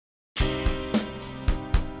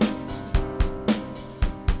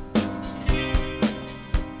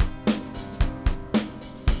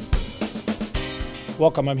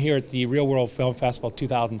Welcome, I'm here at the Reelworld Film Festival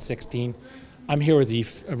 2016. I'm here with the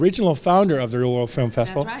original founder of the Reelworld Film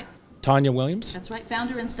Festival. That's right. Tonya Williams. That's right,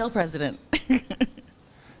 founder and still president.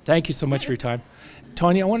 Thank you so much for your time.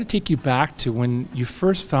 Tonya, I want to take you back to when you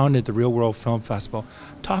first founded the Reelworld Film Festival.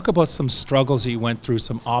 Talk about some struggles that you went through,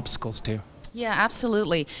 some obstacles too. Yeah,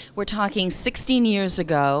 absolutely. We're talking 16 years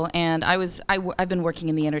ago, and I've been working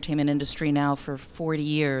in the entertainment industry now for 40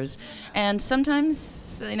 years. And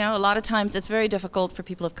sometimes, a lot of times it's very difficult for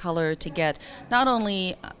people of color to get not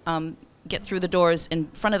only get through the doors in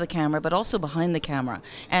front of the camera, but also behind the camera.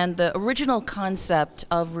 And the original concept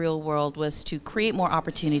of Reelworld was to create more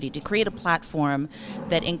opportunity, to create a platform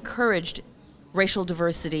that encouraged racial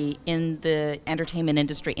diversity in the entertainment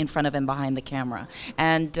industry in front of and behind the camera.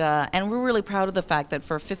 And we're really proud of the fact that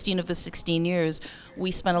for 15 of the 16 years,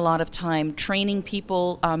 we spent a lot of time training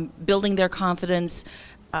people, building their confidence,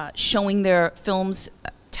 showing their films,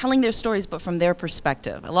 telling their stories, but from their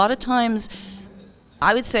perspective. A lot of times,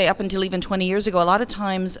 I would say up until even 20 years ago, a lot of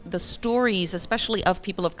times the stories, especially of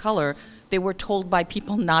people of color, they were told by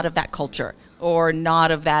people not of that culture or not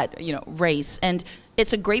of that, race. And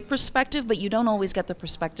it's a great perspective, but you don't always get the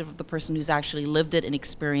perspective of the person who's actually lived it and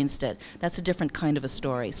experienced it. That's a different kind of a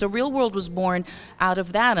story. So Reelworld was born out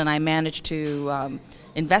of that, and I managed to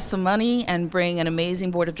invest some money and bring an amazing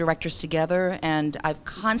board of directors together, and I've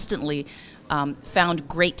constantly found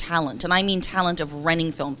great talent, and I mean talent of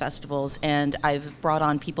running film festivals, and I've brought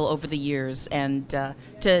on people over the years and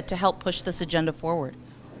to help push this agenda forward.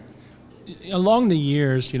 Along the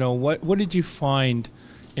years, what did you find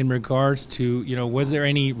in regards to, was there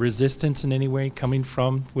any resistance in any way coming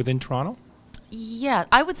from within Toronto? Yeah,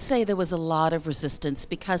 I would say there was a lot of resistance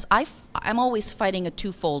because I'm always fighting a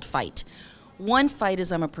twofold fight. One fight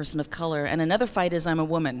is I'm a person of color, and another fight is I'm a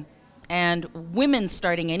woman. And women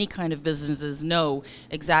starting any kind of businesses know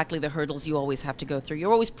exactly the hurdles you always have to go through.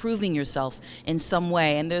 You're always proving yourself in some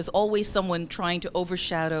way, and there's always someone trying to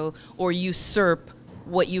overshadow or usurp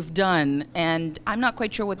what you've done, and I'm not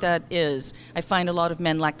quite sure what that is. I find a lot of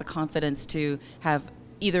men lack the confidence to have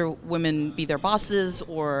either women be their bosses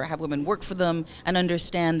or have women work for them and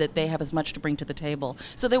understand that they have as much to bring to the table.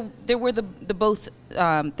 So there were the both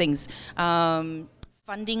things.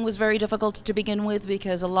 Funding was very difficult to begin with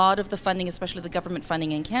because a lot of the funding, especially the government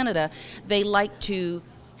funding in Canada, they like to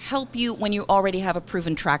help you when you already have a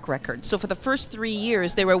proven track record. So for the first 3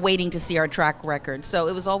 years, they were waiting to see our track record. So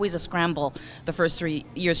it was always a scramble the first 3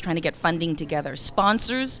 years trying to get funding together.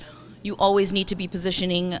 Sponsors, you always need to be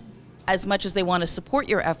positioning as much as they want to support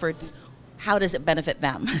your efforts, how does it benefit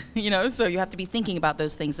them? So you have to be thinking about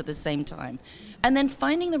those things at the same time. And then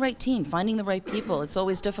finding the right team, finding the right people, it's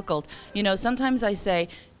always difficult. Sometimes I say,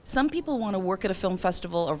 some people want to work at a film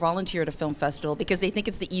festival or volunteer at a film festival because they think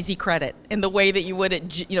it's the easy credit in the way that you would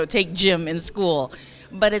at, take gym in school.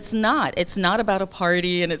 But it's not. It's not about a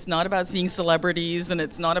party, and it's not about seeing celebrities, and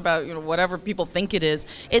it's not about whatever people think it is.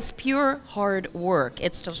 It's pure hard work.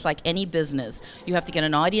 It's just like any business. You have to get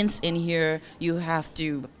an audience in here. You have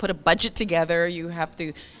to put a budget together. You have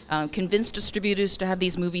to convince distributors to have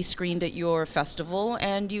these movies screened at your festival,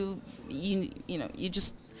 and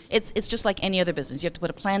It's just like any other business. You have to put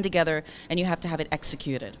a plan together, and you have to have it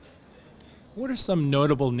executed. What are some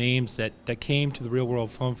notable names that came to the Reelworld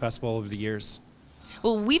Film Festival over the years?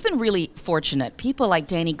 Well, we've been really fortunate. People like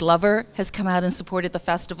Danny Glover has come out and supported the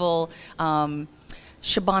festival.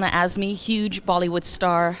 Shabana Azmi, huge Bollywood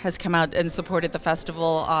star, has come out and supported the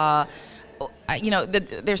festival.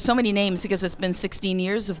 There's so many names because it's been 16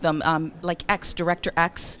 years of them. Like Director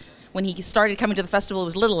X. When he started coming to the festival, it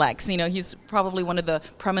was Little X. He's probably one of the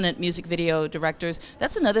prominent music video directors.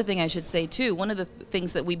 That's another thing I should say, too. One of the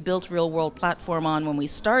things that we built Reelworld platform on when we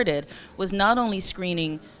started was not only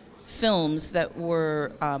screening films that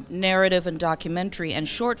were narrative and documentary and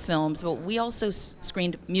short films, but we also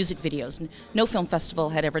screened music videos. No film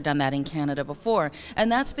festival had ever done that in Canada before. And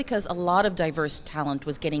that's because a lot of diverse talent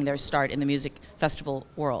was getting their start in the music festival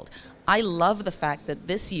world. I love the fact that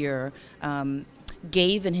this year,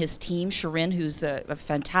 Gabe and his team, Shirin, who's a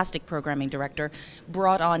fantastic programming director,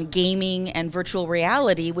 brought on gaming and virtual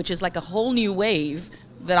reality, which is like a whole new wave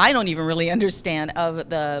that I don't even really understand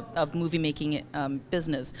of movie making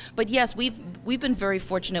business. But yes, we've been very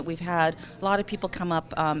fortunate. We've had a lot of people come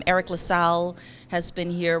up. Eric LaSalle has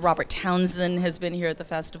been here. Robert Townsend has been here at the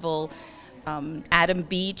festival. Adam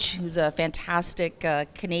Beach, who's a fantastic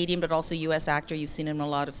Canadian but also U.S. actor. You've seen him in a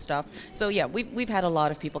lot of stuff. So yeah, we've had a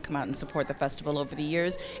lot of people come out and support the festival over the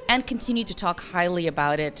years and continue to talk highly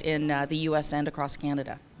about it in the U.S. and across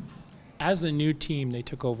Canada. As the new team they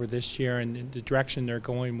took over this year and the direction they're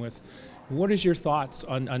going with, what is your thoughts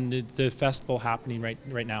on the festival happening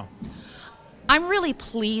right now? I'm really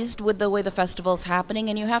pleased with the way the festival's happening,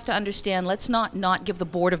 and you have to understand, let's not give the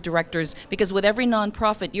board of directors, because with every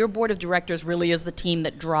nonprofit, your board of directors really is the team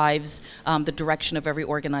that drives the direction of every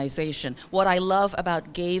organization. What I love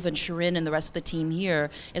about Gabe and Shirin and the rest of the team here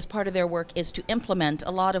is part of their work is to implement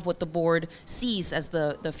a lot of what the board sees as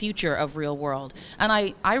the future of Real World.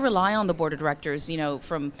 And I rely on the board of directors, you know,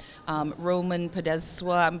 from Roman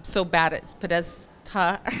Podeswa. I'm so bad at Podeswa.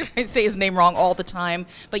 I say his name wrong all the time,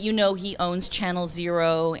 but you know he owns Channel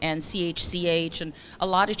Zero and CHCH and a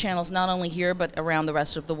lot of channels, not only here but around the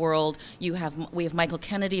rest of the world. We have Michael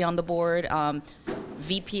Kennedy on the board,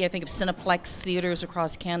 VP, I think, of Cineplex theaters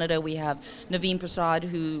across Canada. We have Naveen Prasad,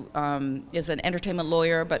 who is an entertainment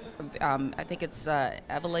lawyer, but I think it's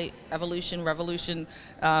Revolution,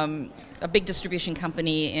 a big distribution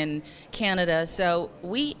company in Canada. So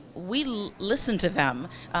we listen to them.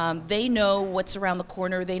 They know what's around the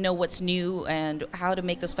corner. They know what's new and how to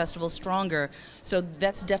make this festival stronger. So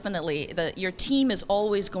that's definitely, your team is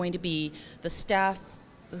always going to be the staff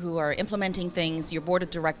who are implementing things, your board of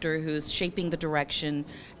director who's shaping the direction,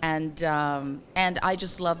 and I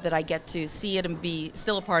just love that I get to see it and be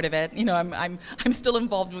still a part of it. You know, I'm still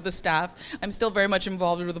involved with the staff. I'm still very much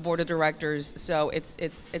involved with the board of directors. So it's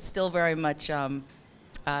still very much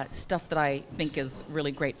stuff that I think is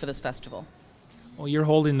really great for this festival. Well, you're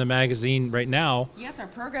holding the magazine right now. Yes, our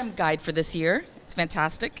program guide for this year. It's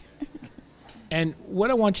fantastic. And what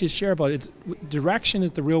I want you to share about is direction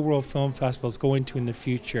that the Real World Film Festival is going to in the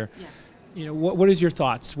future. Yes. You know, what is your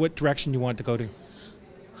thoughts? What direction you want to go to?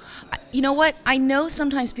 You know what? I know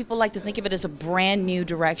sometimes people like to think of it as a brand new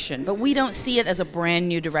direction, but we don't see it as a brand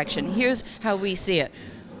new direction. Here's how we see it.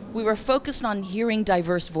 We were focused on hearing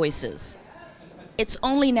diverse voices. It's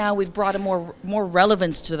only now we've brought a more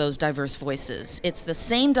relevance to those diverse voices. It's the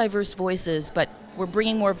same diverse voices, but we're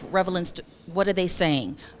bringing more relevance to what are they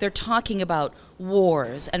saying. They're talking about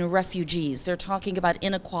wars and refugees. They're talking about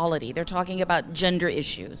inequality. They're talking about gender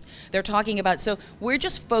issues. They're talking about, so we're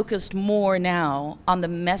just focused more now on the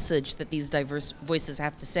message that these diverse voices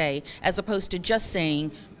have to say, as opposed to just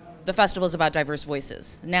saying, the festival is about diverse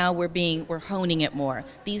voices. Now we're honing it more.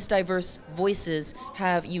 These diverse voices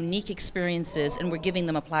have unique experiences, and we're giving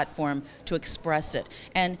them a platform to express it.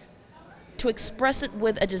 And to express it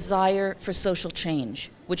with a desire for social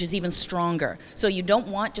change, which is even stronger. So you don't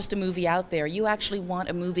want just a movie out there. You actually want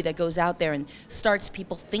a movie that goes out there and starts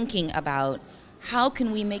people thinking about how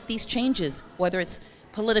can we make these changes, whether it's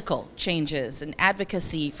political changes and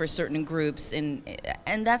advocacy for certain groups. And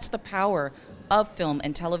that's the power of film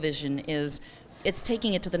and television, is it's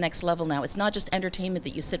taking it to the next level now. It's not just entertainment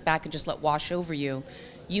that you sit back and just let wash over you.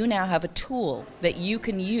 You now have a tool that you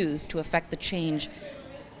can use to affect the change,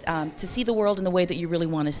 to see the world in the way that you really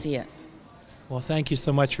want to see it. Well, thank you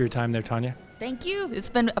so much for your time there, Tonya. Thank you. It's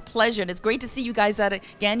been a pleasure, and it's great to see you guys at it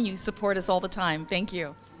again. You support us all the time. Thank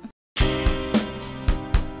you.